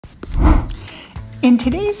In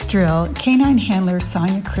today's drill, K9 Handler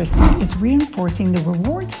Sonya Kristie is reinforcing the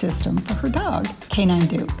reward system for her dog, K9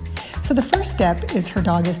 Duke. So the first step is her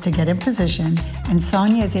dog is to get in position and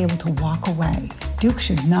Sonya is able to walk away. Duke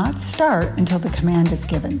should not start until the command is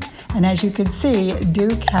given. And as you can see,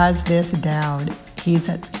 Duke has this down. He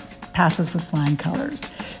passes with flying colors.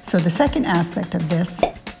 So the second aspect of this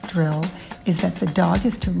drill is that the dog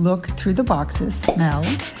is to look through the boxes, smell,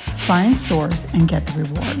 find source, and get the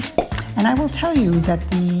reward. And I will tell you that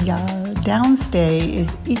the downstay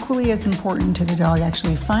is equally as important to the dog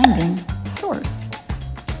actually finding source.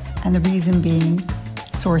 And the reason being,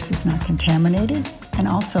 source is not contaminated, and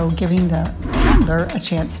also giving the handler a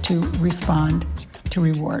chance to respond to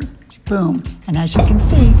reward. Boom. And as you can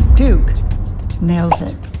see, Duke nails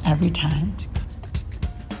it every time.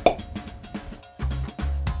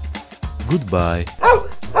 Goodbye.